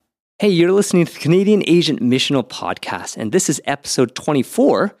Hey, you're listening to the Canadian Asian Missional Podcast, and this is episode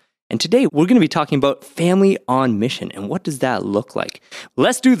 24. And today we're going to be talking about family on mission and what does that look like.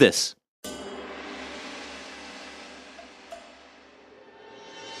 Let's do this.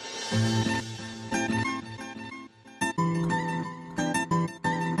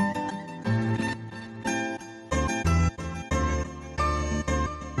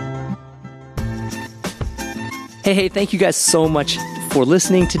 Hey, thank you guys so much for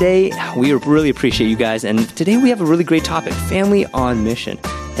listening today. We really appreciate you guys. And today we have a really great topic, family on mission.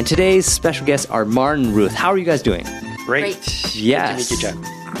 And today's special guests are Martin and Ruth. How are you guys doing? Great. Yes. Good to meet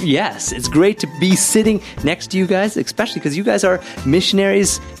you, Jeff. Yes, it's great to be sitting next to you guys, especially because you guys are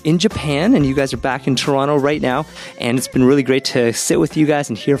missionaries in Japan and you guys are back in Toronto right now. And it's been really great to sit with you guys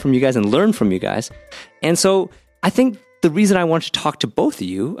and hear from you guys and learn from you guys. And so I think the reason I want to talk to both of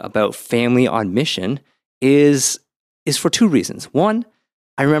you about family on mission is for two reasons. One,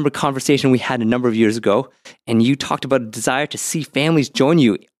 I remember a conversation we had a number of years ago, and you talked about a desire to see families join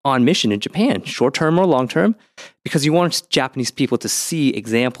you on mission in Japan, short-term or long-term, because you want Japanese people to see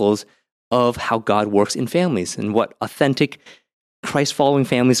examples of how God works in families and what authentic Christ-following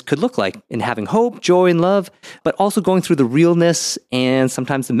families could look like in having hope, joy, and love, but also going through the realness and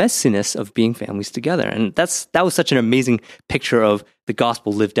sometimes the messiness of being families together. And that was such an amazing picture of the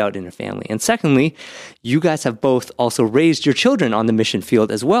gospel lived out in a family. And secondly, you guys have both also raised your children on the mission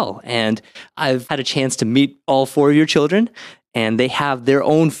field as well. And I've had a chance to meet all four of your children, and they have their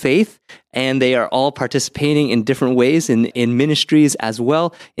own faith, and they are all participating in different ways in ministries as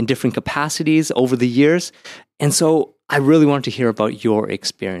well, in different capacities over the years. And so I really want to hear about your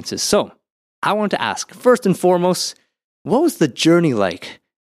experiences. So I want to ask, first and foremost, what was the journey like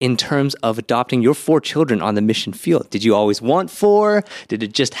in terms of adopting your four children on the mission field? Did you always want four? Did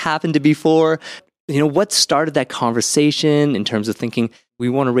it just happen to be four? What started that conversation in terms of thinking we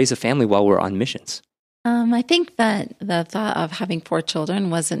want to raise a family while we're on missions? I think that the thought of having four children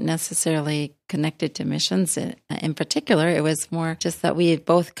wasn't necessarily connected to missions in particular. It was more just that we had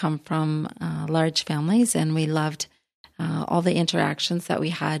both come from large families and we loved all the interactions that we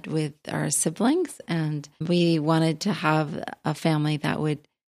had with our siblings. And we wanted to have a family that would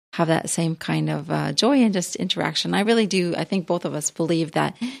have that same kind of joy and just interaction. I really do. I think both of us believe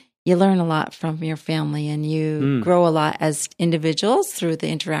that you learn a lot from your family and you grow a lot as individuals through the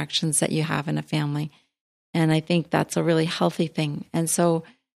interactions that you have in a family. And I think that's a really healthy thing. And so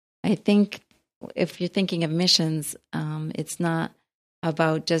I think if you're thinking of missions, it's not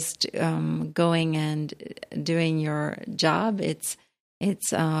about just going and doing your job. It's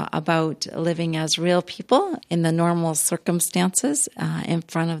about living as real people in the normal circumstances in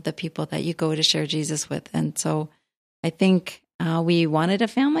front of the people that you go to share Jesus with. And so I think we wanted a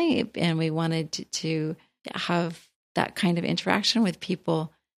family and we wanted to have that kind of interaction with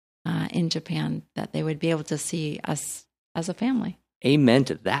people in Japan, that they would be able to see us as a family. Amen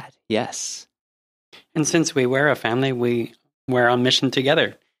to that. Yes. And since we were a family, we were on mission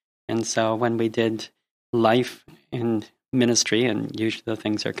together. And so when we did life in ministry, and usually the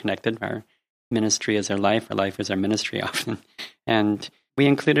things are connected, our ministry is our life is our ministry often. And we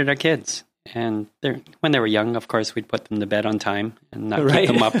included our kids. And when they were young, of course, we'd put them to bed on time and not keep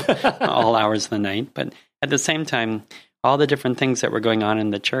them up all hours of the night. But at the same time, all the different things that were going on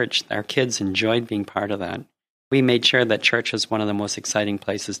in the church, our kids enjoyed being part of that. We made sure that church was one of the most exciting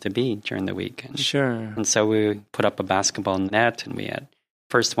places to be during the week. And so we put up a basketball net, and we had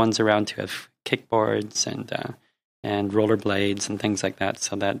first ones around to have kickboards and rollerblades and things like that,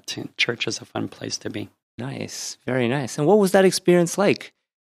 so that church is a fun place to be. Nice. Very nice. And what was that experience like?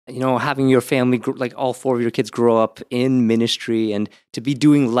 Having your family, like all four of your kids grow up in ministry and to be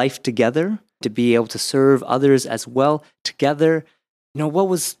doing life together, to be able to serve others as well together. What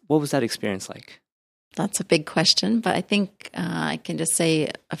was that experience like? That's a big question, but I think I can just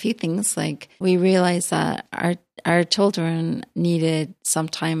say a few things. Like, we realized that our children needed some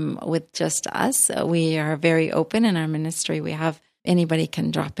time with just us. We are very open in our ministry. We have anybody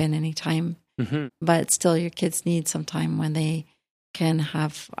can drop in anytime, but still your kids need some time when they can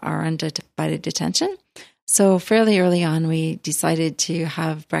have our undivided attention. So fairly early on, we decided to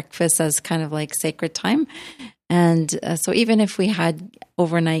have breakfast as kind of like sacred time. And so even if we had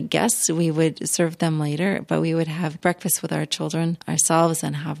overnight guests, we would serve them later, but we would have breakfast with our children ourselves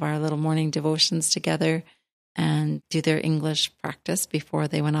and have our little morning devotions together and do their English practice before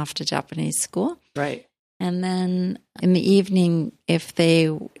they went off to Japanese school. Right. And then in the evening, if they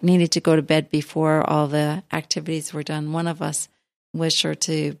needed to go to bed before all the activities were done, one of us was sure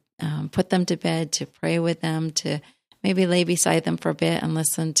to put them to bed, to pray with them, to maybe lay beside them for a bit and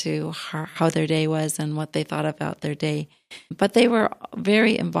listen to how their day was and what they thought about their day. But they were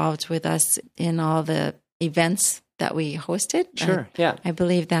very involved with us in all the events that we hosted. Sure, yeah. I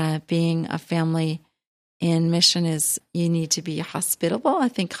believe that being a family in mission is you need to be hospitable. I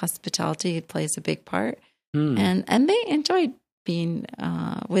think hospitality plays a big part. And they enjoyed being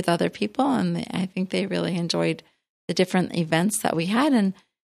with other people, and I think they really enjoyed the different events that we had.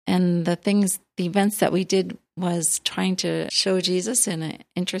 And the events that we did was trying to show Jesus in an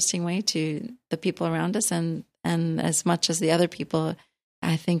interesting way to the people around us, and as much as the other people,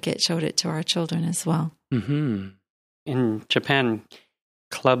 I think it showed it to our children as well. Mm-hmm. In Japan,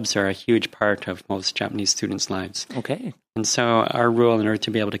 clubs are a huge part of most Japanese students' lives. Okay. And so our rule in order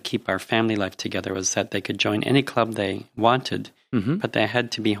to be able to keep our family life together was that they could join any club they wanted, but they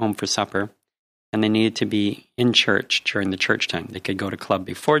had to be home for supper, and they needed to be in church during the church time. They could go to club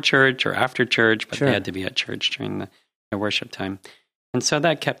before church or after church, but they had to be at church during the worship time. And so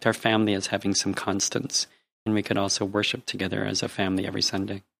that kept our family as having some constants, and we could also worship together as a family every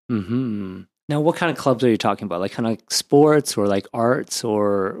Sunday. Mm-hmm. Now, what kind of clubs are you talking about? Like kind of sports or like arts,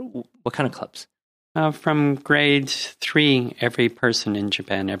 or what kind of clubs? From grade 3, every person in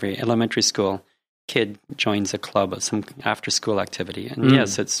Japan, every elementary school kid joins a club of some after-school activity. And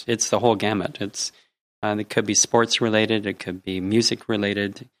yes, it's the whole gamut. It could be sports-related, it could be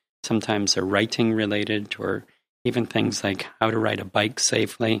music-related, sometimes a writing-related, or even things like how to ride a bike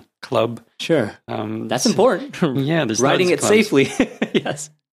safely club. Sure. That's important. Yeah, there's riding it safely. Yes.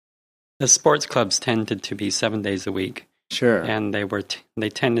 The sports clubs tended to be 7 days a week. Sure. And they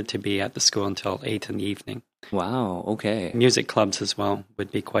tended to be at the school until 8 in the evening. Wow, okay. Music clubs as well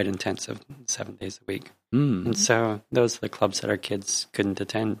would be quite intensive, 7 days a week. And so those are the clubs that our kids couldn't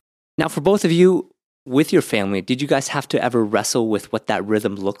attend. Now, for both of you, with your family, did you guys have to ever wrestle with what that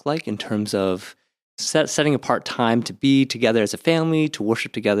rhythm looked like in terms of setting apart time to be together as a family, to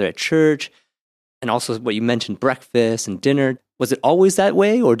worship together at church, and also what you mentioned, breakfast and dinner? Was it always that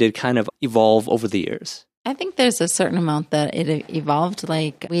way, or did it kind of evolve over the years? I think there's a certain amount that it evolved.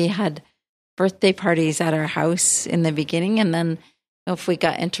 Like we had birthday parties at our house in the beginning, and then if we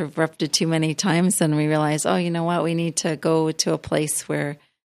got interrupted too many times, then we realized, oh, you know what, we need to go to a place where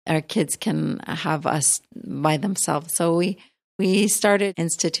our kids can have us by themselves. So we started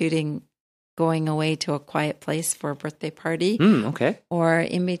instituting going away to a quiet place for a birthday party. Okay. Or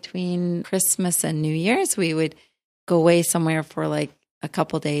in between Christmas and New Year's, we would go away somewhere for like a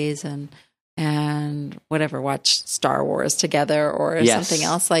couple days and whatever, watch Star Wars together or something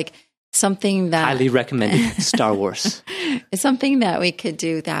else, like something that highly recommended. Star Wars. It's something that we could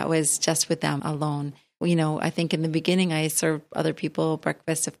do that was just with them alone. You know, I think in the beginning I served other people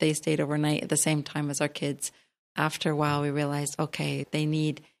breakfast if they stayed overnight at the same time as our kids. After a while, we realized, okay, they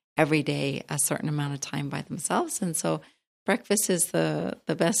need every day a certain amount of time by themselves. And so breakfast is the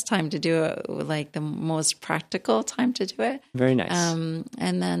best time to do it, like the most practical time to do it. Very nice.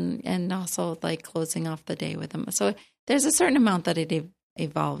 And also like closing off the day with them. So there's a certain amount that it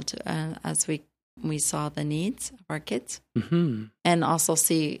evolved as we saw the needs of our kids, and also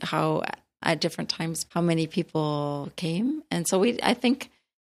see how at different times how many people came. And so I think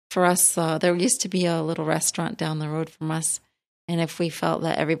for us, there used to be a little restaurant down the road from us, and if we felt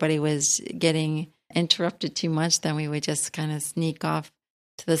that everybody was getting interrupted too much, then we would just kind of sneak off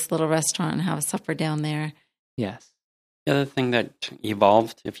to this little restaurant and have a supper down there. Yes. The other thing that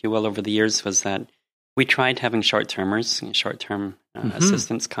evolved, if you will, over the years was that we tried having short-term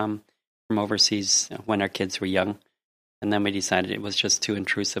assistants come from overseas when our kids were young. And then we decided it was just too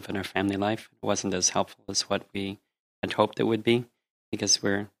intrusive in our family life. It wasn't as helpful as what we had hoped it would be, because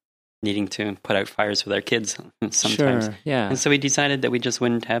we're needing to put out fires with our kids sometimes. Sure, yeah. And so we decided that we just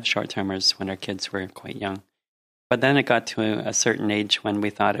wouldn't have short-termers when our kids were quite young. But then it got to a certain age when we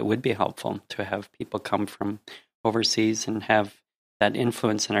thought it would be helpful to have people come from overseas and have that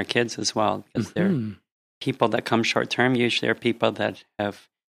influence in our kids as well, because they're people that come short-term usually are people that have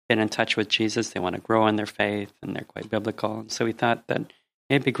been in touch with Jesus. They want to grow in their faith, and they're quite biblical. And so we thought that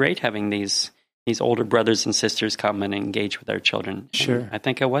it'd be great having these older brothers and sisters come and engage with our children. Sure. And I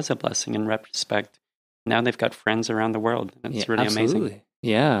think it was a blessing in retrospect. Now they've got friends around the world. And it's really amazing.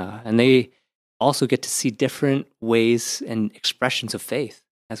 Yeah. And they also get to see different ways and expressions of faith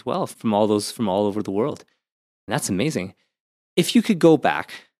as well from all over the world. And that's amazing. If you could go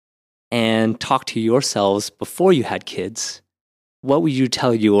back and talk to yourselves before you had kids, what would you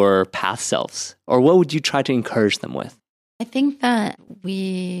tell your past selves? Or what would you try to encourage them with? I think that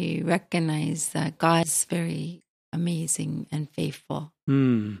we recognize that God's very amazing and faithful.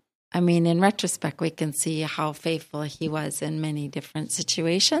 I mean, in retrospect, we can see how faithful he was in many different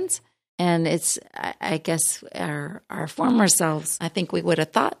situations. And I guess our former selves, I think we would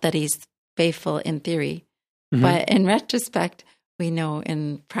have thought that he's faithful in theory. Mm-hmm. But in retrospect, we know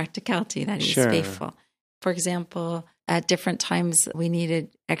in practicality that he's Sure. faithful. For example, at different times, we needed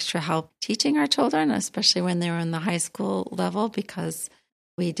extra help teaching our children, especially when they were in the high school level, because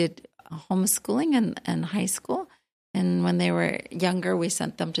we did homeschooling in high school. And when they were younger, we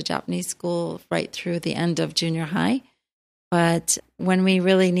sent them to Japanese school right through the end of junior high. But when we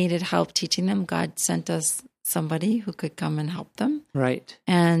really needed help teaching them, God sent us somebody who could come and help them. Right.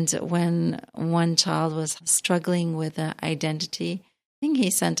 And when one child was struggling with an identity, I think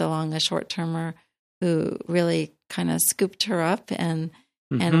he sent along a short-termer who really kind of scooped her up and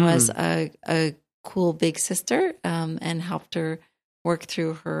was a cool big sister and helped her work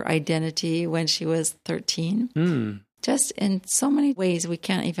through her identity when she was 13. Just in so many ways, we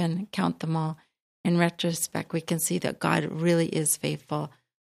can't even count them all. In retrospect, we can see that God really is faithful.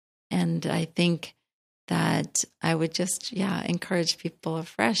 And I think that I would just, encourage people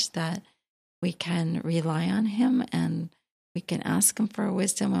afresh that we can rely on him and we can ask him for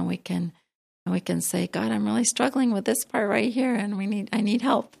wisdom, and we can say, God, I'm really struggling with this part right here, and I need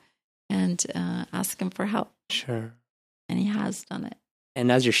help, and ask him for help. Sure. And he has done it.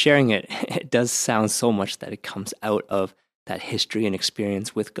 And as you're sharing it, it does sound so much that it comes out of that history and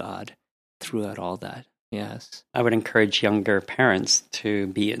experience with God throughout all that. Yes. I would encourage younger parents to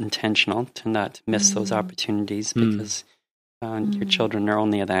be intentional, to not miss those opportunities, because your children are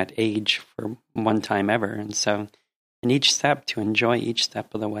only at that age for one time ever. And so in each step, to enjoy each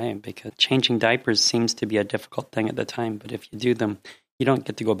step of the way, because changing diapers seems to be a difficult thing at the time. But if you do them, you don't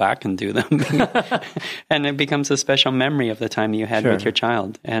get to go back and do them. And it becomes a special memory of the time you had with your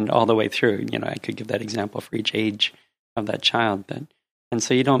child, and all the way through. I could give that example for each age of that child. And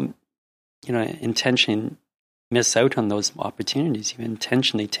so you don't, intentionally miss out on those opportunities. You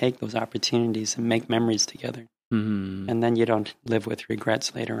intentionally take those opportunities and make memories together. And then you don't live with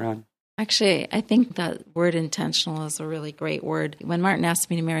regrets later on. Actually, I think that word intentional is a really great word. When Martin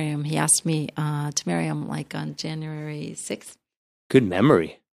asked me to marry him, he asked me to marry him like on January 6th. Good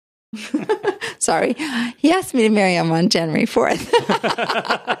memory. Sorry. He asked me to marry him on January 4th.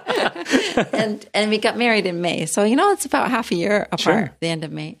 and we got married in May. So, it's about half a year apart, the end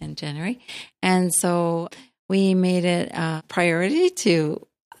of May and January. And so we made it a priority to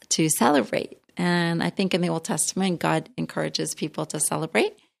celebrate. And I think in the Old Testament, God encourages people to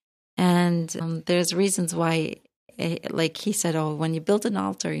celebrate. And there's reasons why, like he said, when you build an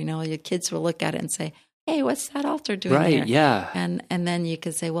altar, your kids will look at it and say, hey, what's that altar doing right, there? Yeah. And then you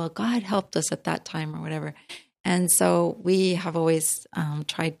could say, well, God helped us at that time or whatever. And so we have always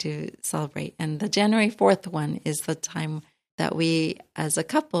tried to celebrate. And the January 4th one is the time that we, as a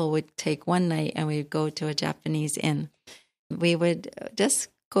couple, would take one night and we'd go to a Japanese inn. We would just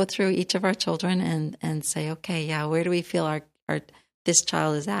go through each of our children and say, okay, where do we feel our this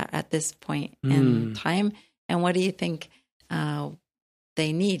child is at this point in time? And what do you think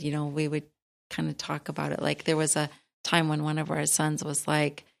they need? We would kind of talk about it. Like there was a time when one of our sons was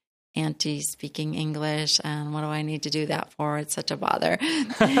like, Auntie speaking English, and what do I need to do that for? It's such a bother.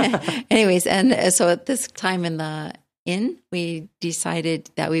 Anyways, and so at this time in the inn, we decided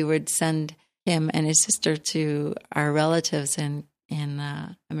that we would send him and his sister to our relatives in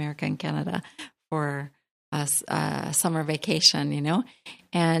America and Canada for a summer vacation,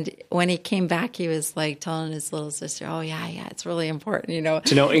 And when he came back, he was like telling his little sister, oh, yeah, it's really important,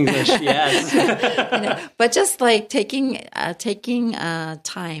 To know English, yes. But just like taking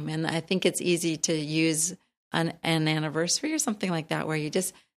time. And I think it's easy to use an anniversary or something like that, where you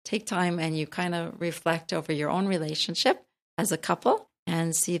just take time and you kind of reflect over your own relationship as a couple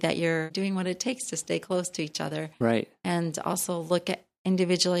and see that you're doing what it takes to stay close to each other. Right. And also look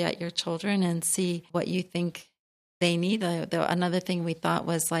individually at your children and see what you think they need. Another thing we thought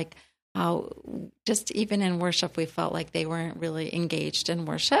was like how just even in worship, we felt like they weren't really engaged in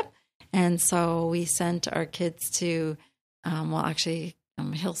worship. And so we sent our kids to,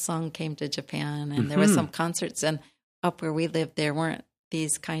 Hillsong came to Japan, and there was some concerts, and up where we lived, there weren't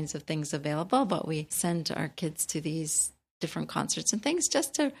these kinds of things available, but we sent our kids to these different concerts and things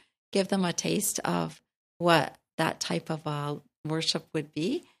just to give them a taste of what that type of worship would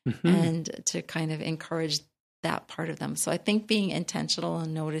be, and to kind of encourage that part of them. So I think being intentional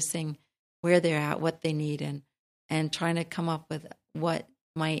and noticing where they're at, what they need, and trying to come up with what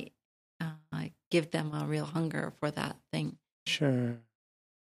might give them a real hunger for that thing. Sure.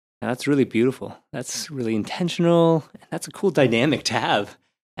 That's really beautiful. That's really intentional. That's a cool dynamic to have,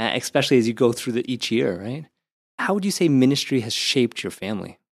 especially as you go through each year, right? How would you say ministry has shaped your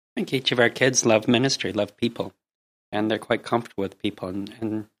family? I think each of our kids love ministry, love people. And they're quite comfortable with people.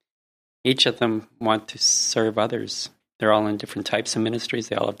 And each of them want to serve others. They're all in different types of ministries.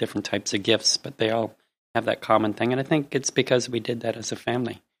 They all have different types of gifts, but they all have that common thing. And I think it's because we did that as a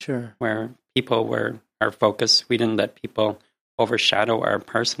family. Sure. Where people were our focus. We didn't let people overshadow our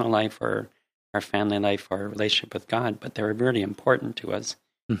personal life or our family life or our relationship with God, but they were really important to us.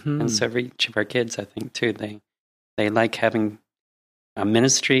 Mm-hmm. And so for each of our kids, I think, too, they like having a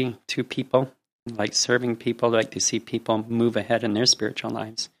ministry to people, like serving people, like to see people move ahead in their spiritual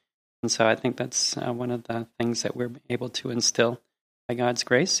lives. And so I think that's one of the things that we're able to instill by God's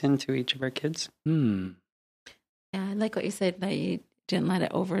grace into each of our kids. Mm. Yeah, I like what you said, that you didn't let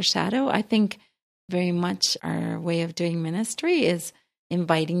it overshadow. I think very much our way of doing ministry is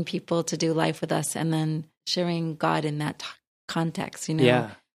inviting people to do life with us and then sharing God in that context,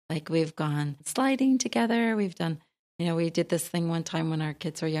 Yeah. Like we've gone sliding together. We've done, we did this thing one time when our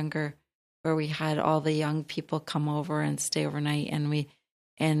kids were younger where we had all the young people come over and stay overnight, and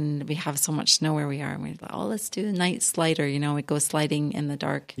we have so much snow where we are. And we're like, let's do a night slider. We go sliding in the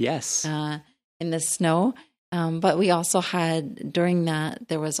dark. Yes. In the snow. But we also had, during that,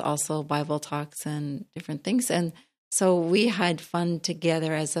 there was also Bible talks and different things. And so we had fun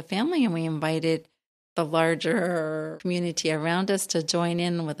together as a family, and we invited the larger community around us to join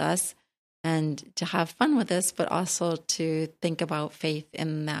in with us and to have fun with us, but also to think about faith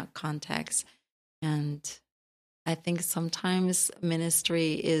in that context. And I think sometimes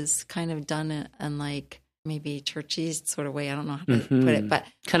ministry is kind of done in like maybe churchy sort of way. I don't know how to put it, but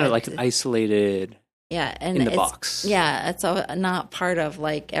kind of like isolated. Yeah, and in the box. Yeah, it's not part of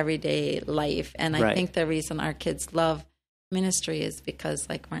like everyday life. And I think the reason our kids love ministry is because,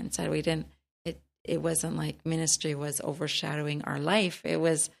 like Martin said, it wasn't like ministry was overshadowing our life. It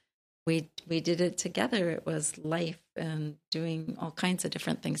was we did it together. It was life and doing all kinds of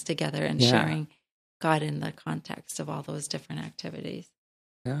different things together and sharing God in the context of all those different activities.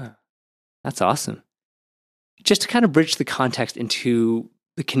 Yeah, that's awesome. Just to kind of bridge the context into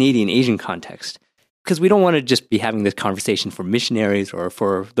the Canadian Asian context, because we don't want to just be having this conversation for missionaries or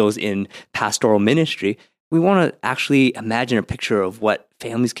for those in pastoral ministry. We want to actually imagine a picture of what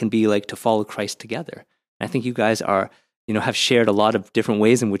families can be like to follow Christ together. And I think you guys are, have shared a lot of different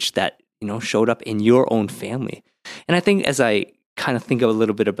ways in which that, showed up in your own family. And I think as I kind of think a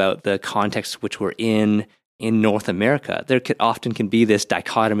little bit about the context which we're in North America, there often can be this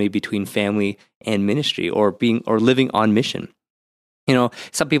dichotomy between family and ministry or living on mission.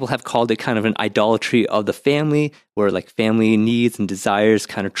 Some people have called it kind of an idolatry of the family, where like family needs and desires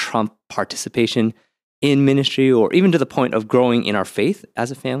kind of trump participation in ministry, or even to the point of growing in our faith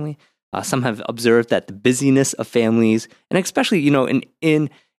as a family. Some have observed that the busyness of families, and especially, in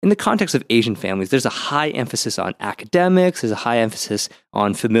the context of Asian families, there's a high emphasis on academics, there's a high emphasis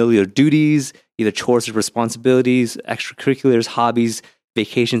on familial duties, either chores or responsibilities, extracurriculars, hobbies,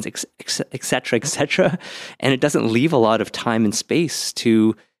 vacations, etc., etc. And it doesn't leave a lot of time and space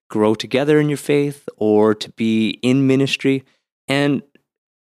to grow together in your faith or to be in ministry. And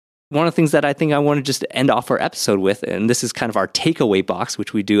one of the things that I think I want to just end off our episode with, and this is kind of our takeaway box,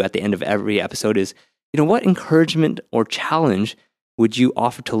 which we do at the end of every episode, is, what encouragement or challenge would you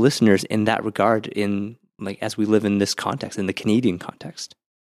offer to listeners in that regard, as we live in this context, in the Canadian context?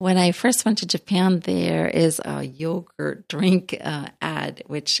 When I first went to Japan, there is a yogurt drink ad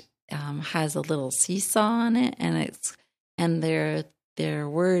which has a little seesaw on it, and their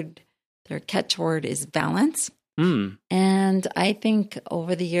catchword is balance. Mm. And I think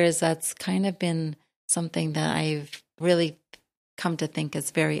over the years, that's kind of been something that I've really come to think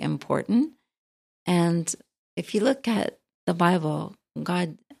is very important. And if you look at the Bible,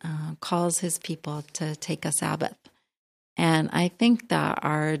 God calls his people to take a Sabbath. And I think that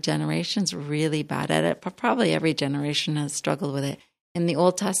our generation's really bad at it, but probably every generation has struggled with it. In the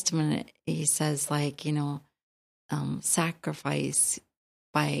Old Testament, he says, sacrifice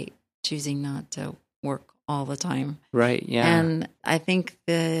by choosing not to work all the time. Right, yeah. And I think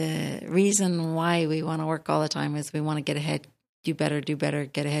the reason why we want to work all the time is we want to get ahead, do better,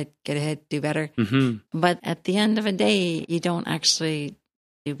 get ahead, do better. Mm-hmm. But at the end of a day, you don't actually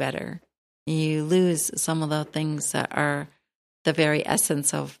do better. You lose some of the things that are the very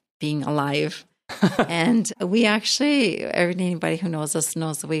essence of being alive. And we actually, anybody who knows us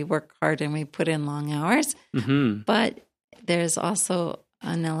knows that we work hard and we put in long hours. Mm-hmm. But there's also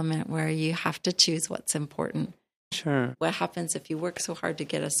an element where you have to choose what's important. Sure. What happens if you work so hard to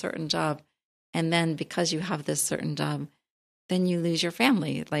get a certain job, and then because you have this certain job, then you lose your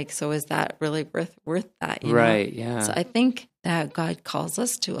family? So is that really worth that? Right, yeah. So I think that God calls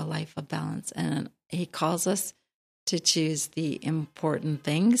us to a life of balance, and he calls us to choose the important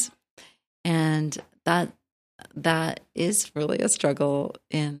things. And that is really a struggle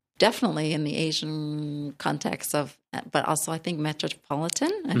in definitely in the Asian context but also I think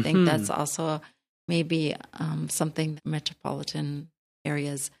metropolitan. I think that's also maybe something that metropolitan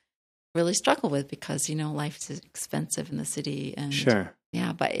areas really struggle with because, life is expensive in the city. And Sure.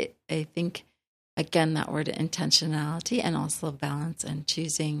 Yeah, but I think, again, that word intentionality and also balance and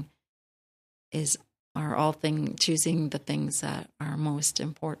choosing choosing the things that are most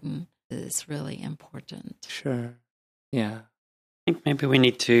important is really important. Sure. Yeah. I think maybe we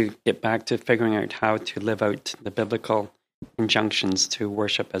need to get back to figuring out how to live out the biblical injunctions to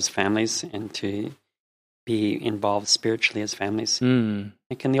worship as families and to be involved spiritually as families.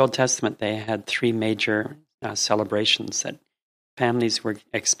 Like in the Old Testament, they had 3 major celebrations that families were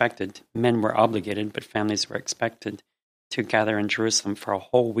expected, men were obligated, but families were expected to gather in Jerusalem for a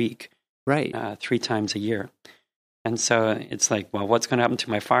whole week, Right. 3 times a year. And so it's like, well, what's going to happen to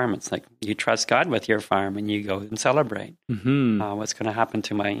my farm? It's like, you trust God with your farm and you go and celebrate. What's going to happen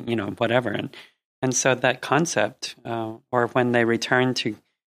to my, whatever. And so that concept, or when they returned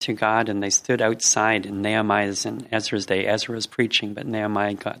to God and they stood outside in Nehemiah's and Ezra's day, Ezra was preaching, but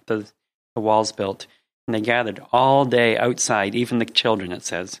Nehemiah got the walls built. And they gathered all day outside, even the children, it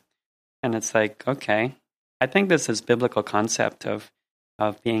says. And it's like, okay, I think this is biblical concept of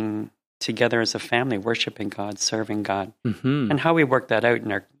being together as a family, worshiping God, serving God. And how we work that out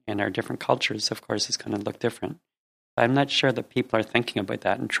in our different cultures, of course, is going to look different. But I'm not sure that people are thinking about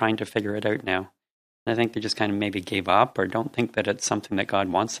that and trying to figure it out now. And I think they just kind of maybe gave up or don't think that it's something that God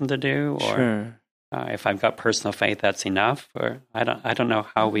wants them to do. Or Sure. If I've got personal faith, that's enough. Or I don't know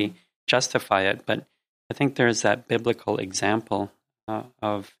how we justify it, but I think there's that biblical example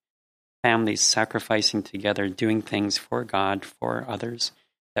of families sacrificing together, doing things for God, for others,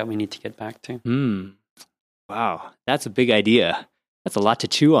 that we need to get back to. Wow, that's a big idea. That's a lot to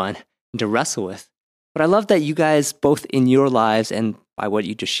chew on and to wrestle with. But I love that you guys, both in your lives and by what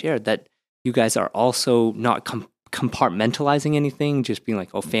you just shared, that you guys are also not compartmentalizing anything, just being like,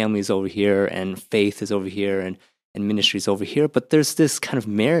 oh, family's over here and faith is over here and ministry's over here. But there's this kind of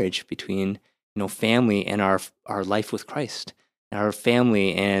marriage between, family and our life with Christ, our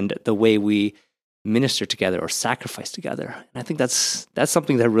family and the way we minister together or sacrifice together. And I think that's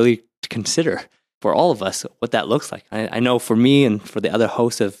something that really to consider for all of us, what that looks like. I know for me and for the other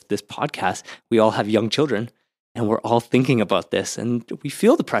hosts of this podcast, we all have young children and we're all thinking about this and we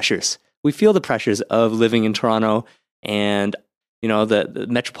feel the pressures. We feel the pressures of living in Toronto and, the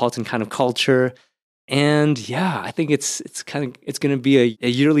metropolitan kind of culture. And yeah, I think it's going to be a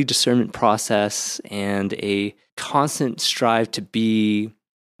yearly discernment process and a constant strive to be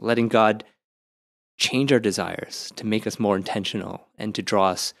letting God change our desires to make us more intentional and to draw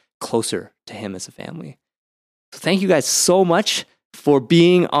us closer to Him as a family. So thank you guys so much for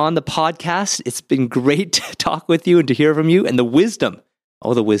being on the podcast. It's been great to talk with you and to hear from you and the wisdom.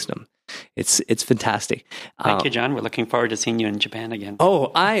 It's fantastic. Thank you, John. We're looking forward to seeing you in Japan again. Oh,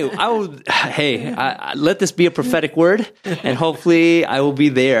 I will. Hey, let this be a prophetic word, and hopefully I will be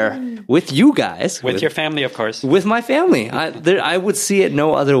there with you guys, with your family, of course, with my family. I would see it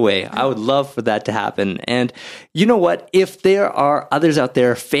no other way. I would love for that to happen. And you know what? If there are others out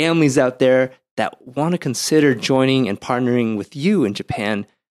there, families out there that want to consider joining and partnering with you in Japan,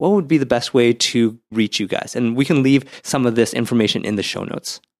 what would be the best way to reach you guys? And we can leave some of this information in the show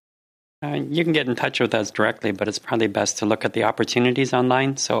notes. You can get in touch with us directly, but it's probably best to look at the opportunities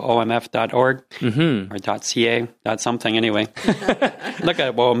online. So omf.org or .ca, .something anyway. Look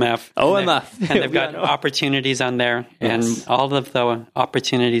at OMF. OMF. And they've got opportunities on there. Yes. And all of the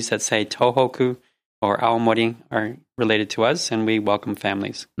opportunities that say Tohoku or Aomori are related to us, and we welcome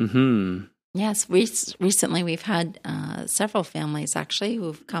families. Yes, recently we've had several families actually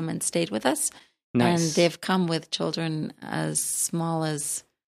who've come and stayed with us. Nice. And they've come with children as small as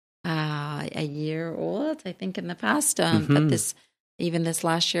a year old, I think, in the past. But this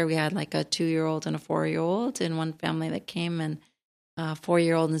last year, we had like a 2-year-old and a 4-year-old in one family that came, and a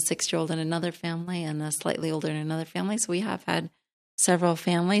 4-year-old and a 6-year-old in another family, and a slightly older in another family. So we have had several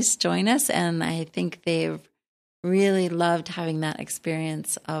families join us, and I think they've really loved having that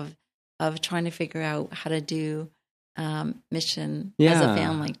experience of trying to figure out how to do mission as a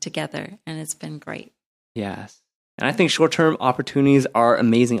family together, and it's been great. Yes. And I think short-term opportunities are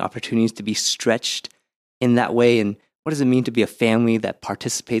amazing opportunities to be stretched in that way. And what does it mean to be a family that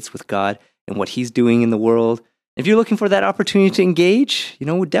participates with God and what He's doing in the world? If you're looking for that opportunity to engage,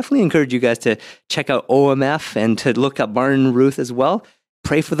 we'd definitely encourage you guys to check out OMF and to look up Martin and Ruth as well.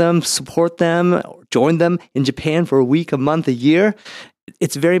 Pray for them, support them, join them in Japan for a week, a month, a year.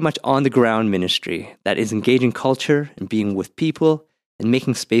 It's very much on-the-ground ministry that is engaging culture and being with people and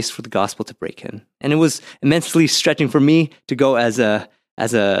making space for the gospel to break in. And it was immensely stretching for me to go as a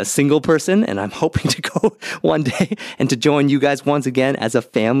as a single person, and I'm hoping to go one day and to join you guys once again as a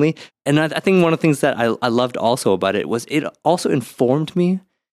family. And I think one of the things that I loved also about it was it also informed me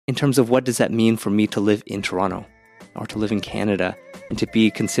in terms of what does that mean for me to live in Toronto or to live in Canada, and to be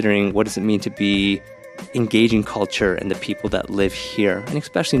considering what does it mean to be engaging culture and the people that live here, and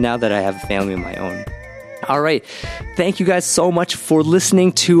especially now that I have a family of my own. All right. Thank you guys so much for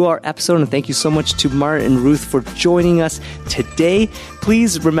listening to our episode, and thank you so much to Martin and Ruth for joining us today.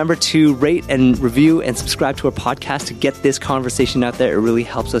 Please remember to rate and review and subscribe to our podcast to get this conversation out there. It really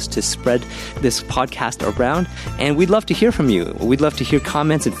helps us to spread this podcast around, and we'd love to hear from you. We'd love to hear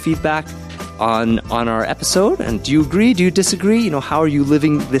comments and feedback on our episode. And do you agree? Do you disagree? How are you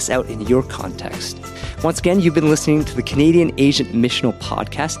living this out in your context? Once again, you've been listening to the Canadian Asian Missional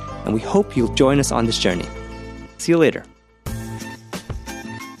Podcast, and we hope you'll join us on this journey. See you later.